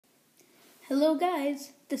Hello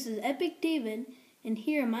guys, this is Epic David, and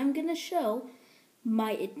here I'm going to show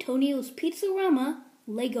my Antonio's Pizzarama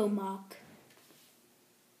Lego MOC.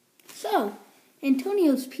 So,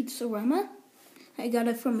 Antonio's Pizzarama, I got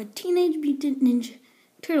it from a Teenage Mutant Ninja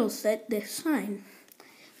Turtle set this time.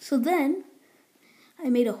 So then, I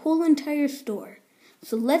made a whole entire store.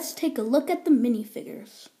 So let's take a look at the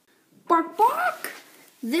minifigures. Bark bark!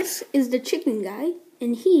 This is the chicken guy,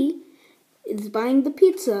 and he is buying the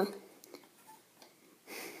pizza.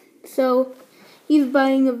 So, he's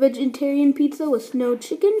buying a vegetarian pizza with no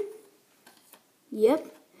chicken?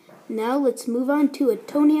 Yep. Now let's move on to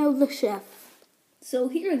Antonio the chef. So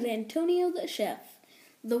here is Antonio the chef,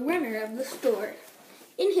 the runner of the store.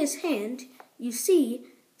 In his hand, you see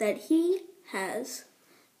that he has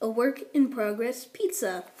a work-in-progress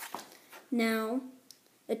pizza. Now,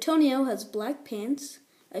 Antonio has black pants,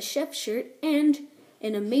 a chef shirt, and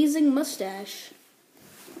an amazing mustache.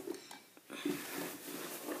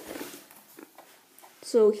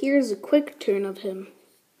 So here's a quick turn of him.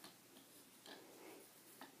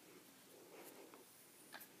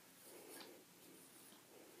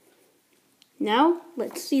 Now,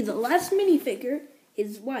 let's see the last minifigure,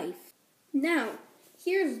 his wife. Now,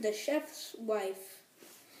 here's the chef's wife.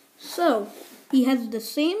 So, she has the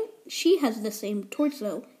same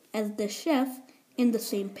torso as the chef and the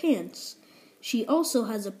same pants. She also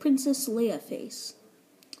has a Princess Leia face.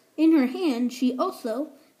 In her hand, she also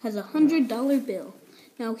has a $100 bill.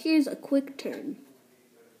 Now here's a quick turn.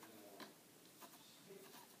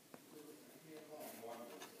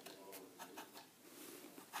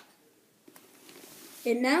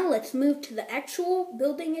 And now let's move to the actual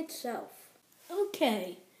building itself.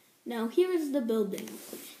 Okay, now here is the building.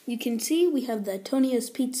 You can see we have the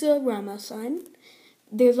Antonio's Pizzarama sign.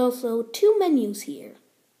 There's also 2 menus here.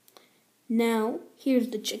 Now, here's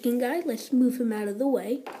the chicken guy. Let's move him out of the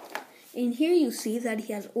way. And here you see that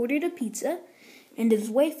he has ordered a pizza and his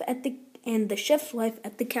wife and the chef's wife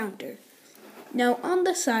at the counter. Now on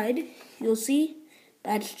the side, you'll see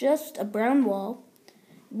that's just a brown wall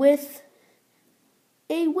with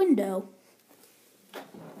a window.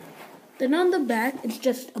 Then on the back, it's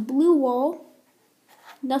just a blue wall,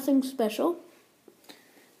 nothing special.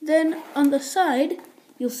 Then on the side,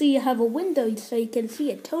 you'll see you have a window so you can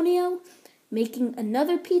see Antonio making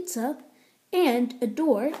another pizza and a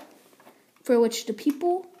door for which the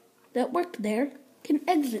people that work there can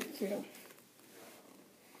exit through.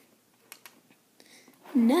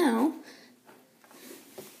 Now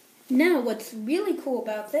what's really cool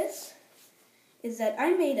about this is that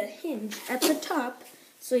I made a hinge at the top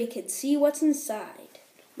so you can see what's inside.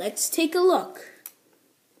 Let's take a look.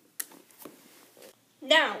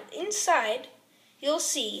 Now, inside, you'll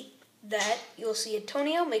see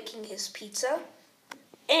Antonio making his pizza,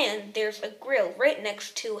 and there's a grill right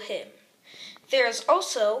next to him. There's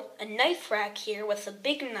also a knife rack here with a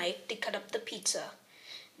big knife to cut up the pizza.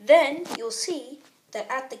 Then you'll see that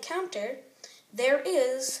at the counter there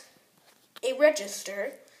is a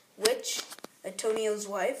register which Antonio's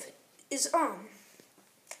wife is on.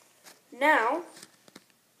 Now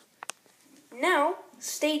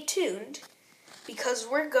stay tuned because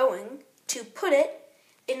we're going to put it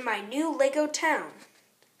in my new Lego town.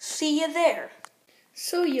 See you there.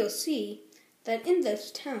 So you'll see that in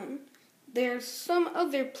this town there's some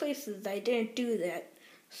other places I didn't do that.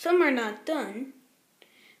 Some are not done,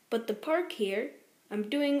 but the park here, I'm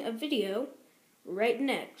doing a video right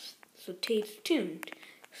next, so stay tuned.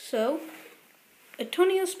 So,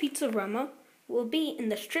 Antonio's Pizzarama will be in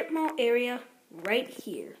the strip mall area right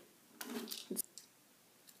here.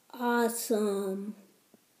 Awesome.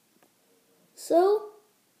 So,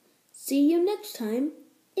 see you next time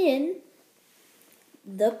in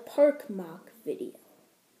the Park MOC video.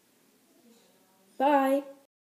 Bye.